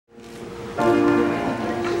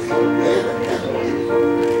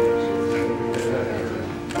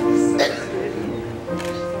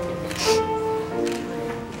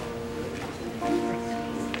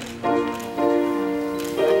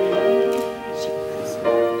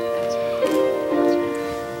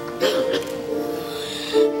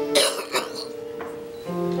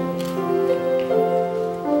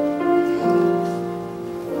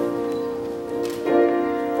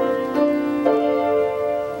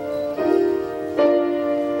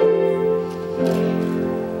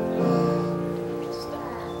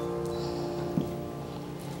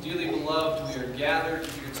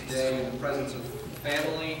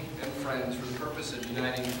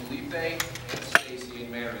Stacy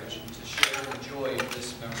in marriage and to share the joy of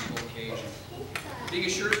this memorable occasion. Being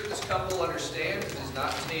assured that this couple understands and does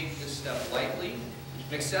not take this step lightly,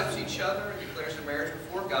 and accepts each other and declares their marriage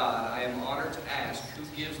before God, I am honored to ask who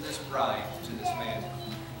gives this bride to this man.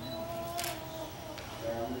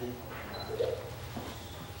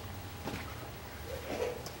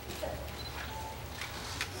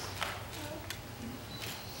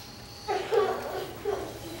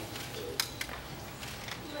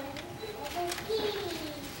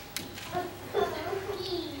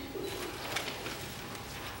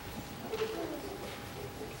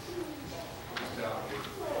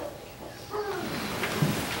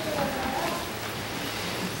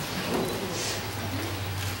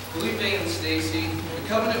 Felipe and Stacy, the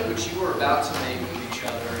covenant which you are about to make with each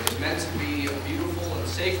other is meant to be a beautiful and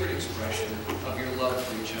sacred expression of your love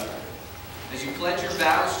for each other. As you pledge your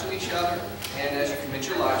vows to each other, and as you commit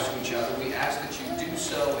your lives to each other, we ask that you do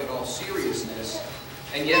so in all seriousness,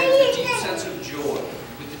 and yet with a deep sense of joy,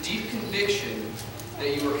 with the deep conviction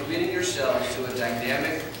that you are committing yourselves to a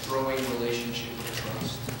dynamic, growing relationship of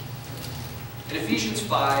trust. In Ephesians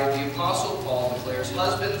 5, the Apostle Paul declares,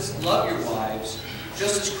 "Husbands, love your wives,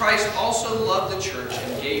 just as Christ also loved the church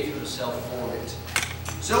and gave himself for it.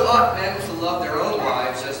 So ought men to love their own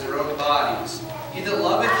wives as their own bodies. He that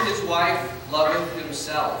loveth his wife loveth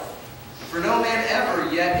himself. For no man ever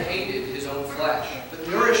yet hated his own flesh, but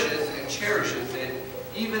nourisheth and cherisheth it,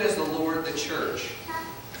 even as the Lord the church.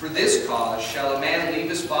 For this cause shall a man leave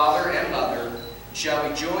his father and mother, and shall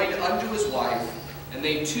be joined unto his wife, and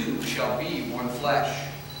they two shall be one flesh.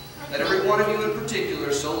 Let every one of you in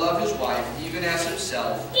particular so love his wife, even as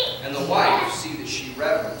himself, and the wife see that she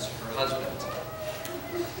reverence her husband."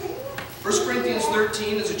 1 Corinthians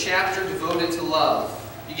 13 is a chapter devoted to love.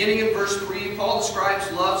 Beginning in verse 3, Paul describes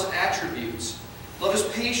love's attributes. Love is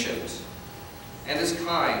patient and is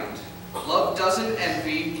kind. Love doesn't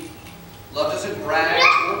envy. Love doesn't brag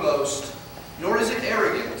or boast, nor is it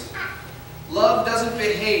arrogant. Love doesn't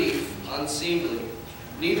behave unseemly,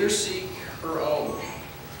 neither seek her own.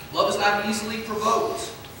 Love is not easily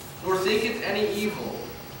provoked, nor thinketh any evil.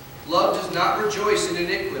 Love does not rejoice in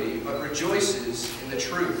iniquity, but rejoices in the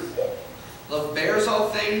truth. Love bears all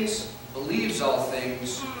things, believes all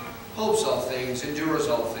things, hopes all things, endures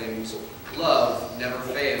all things. Love never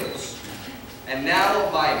fails. And now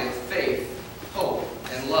abideth faith, hope,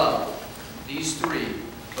 and love, these three,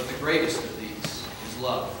 but the greatest of these is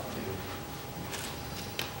love.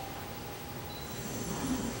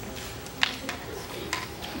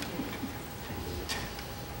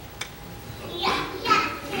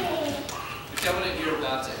 The covenant you're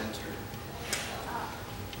about to enter,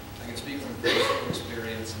 I can speak from personal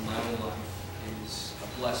experience in my own life, is a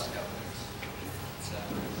blessed covenant. It's a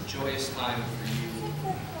joyous time for you,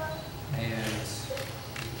 and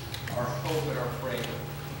our hope and our prayer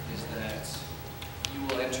is that you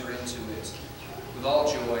will enter into it with all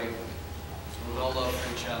joy, with all love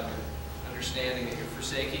for each other, understanding that you're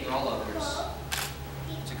forsaking all others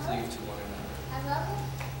to cleave to one another.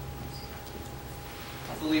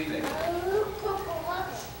 Felipe,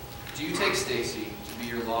 do you take Stacy to be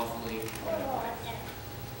your lawfully wedded wife?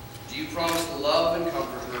 Do you promise to love and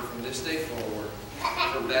comfort her from this day forward,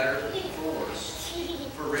 for better, for worse,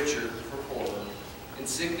 for richer, for poorer, in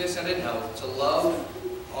sickness and in health, to love,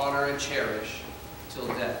 honor, and cherish till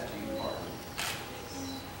death do you part?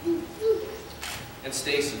 And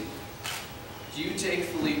Stacy, do you take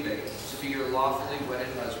Felipe to be your lawfully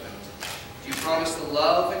wedded husband? Do you promise to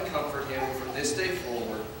love and comfort him from this day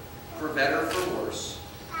forward, for better, for worse,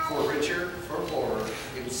 for richer, for poorer,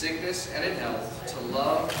 in sickness and in health, to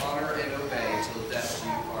love, honor, and obey till death do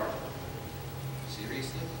you part?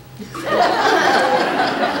 Seriously?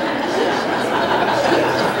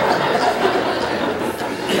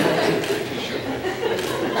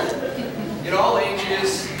 In all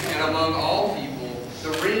ages and among all people, the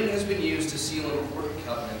ring has been used to seal important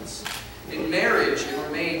covenants. In marriage, it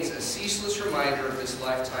remains a ceaseless reminder of this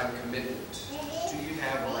lifetime commitment. Do you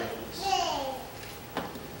have rings?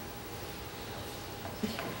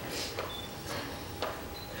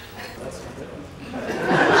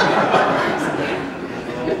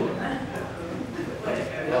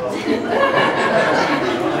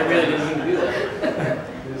 I really didn't mean to do that.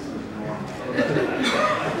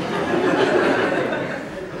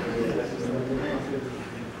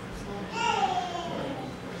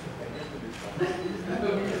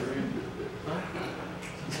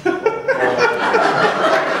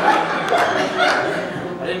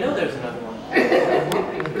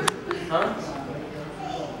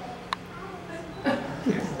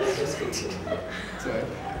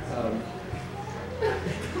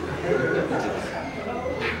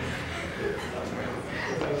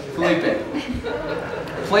 Felipe,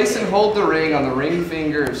 place and hold the ring on the ring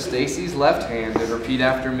finger of Stacy's left hand and repeat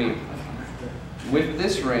after me. With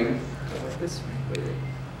this ring, with this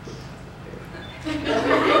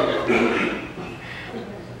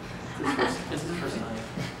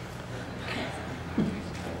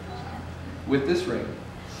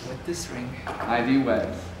ring, I thee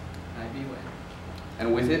wed,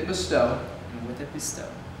 and with it bestow,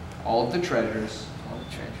 all of the treasures,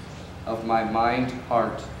 of my mind,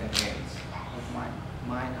 heart, and hands.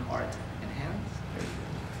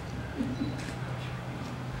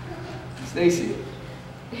 Stacy,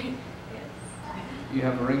 you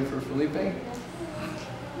have a ring for Felipe?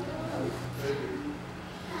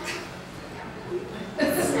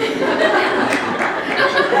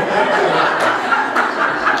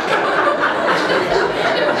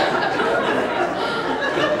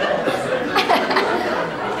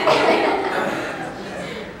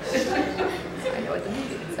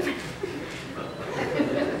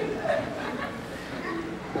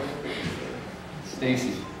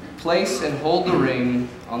 Stacy, place and hold the ring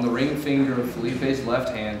on the ring finger of Felipe's left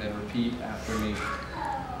hand and repeat after me.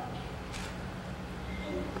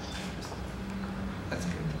 That's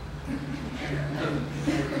good.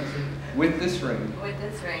 With this ring,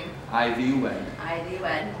 I thee wed,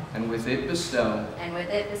 and with it bestow,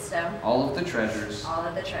 all of the treasures,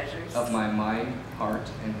 of my mind, heart,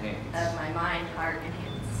 and hands.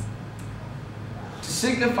 To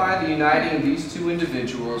signify the uniting of these two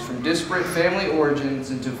individuals from disparate family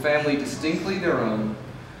origins into a family distinctly their own,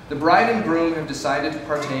 the bride and groom have decided to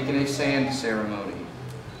partake in a sand ceremony.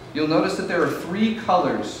 You'll notice that there are 3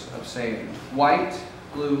 colors of sand: white,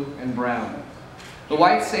 blue, and brown. The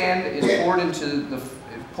white sand is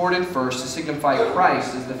poured in first to signify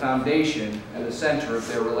Christ as the foundation and the center of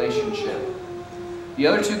their relationship. The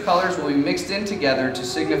other 2 colors will be mixed in together to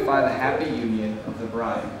signify the happy union of the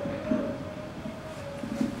bride.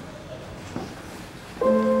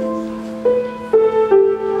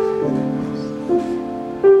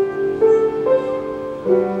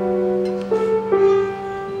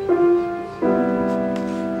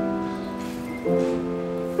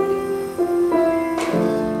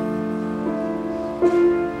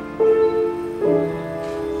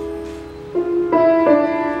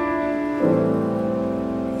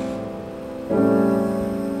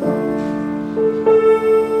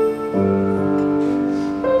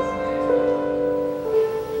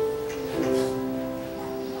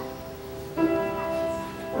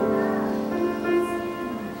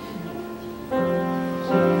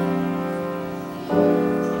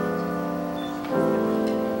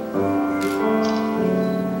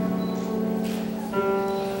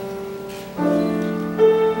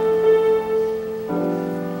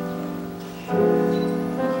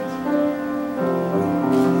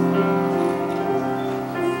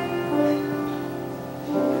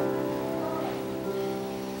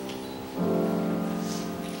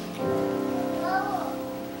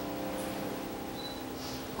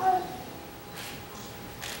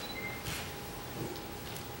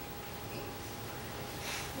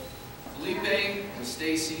 Felipe and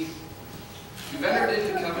Stacy, you've entered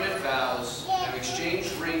into covenant vows and have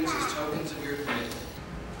exchanged rings as tokens of your commitment.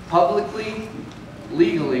 Publicly,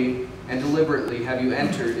 legally, and deliberately have you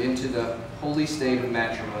entered into the holy state of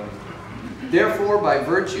matrimony. Therefore, by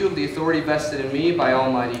virtue of the authority vested in me by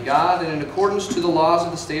Almighty God, and in accordance to the laws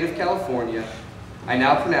of the state of California, I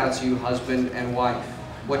now pronounce you husband and wife.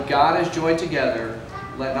 What God has joined together,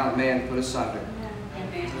 let not man put asunder.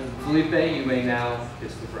 Amen. Felipe, you may now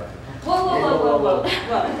kiss the bride. Whoa, whoa, whoa, whoa, whoa,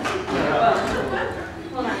 whoa.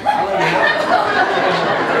 Hold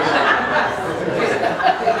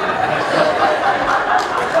on.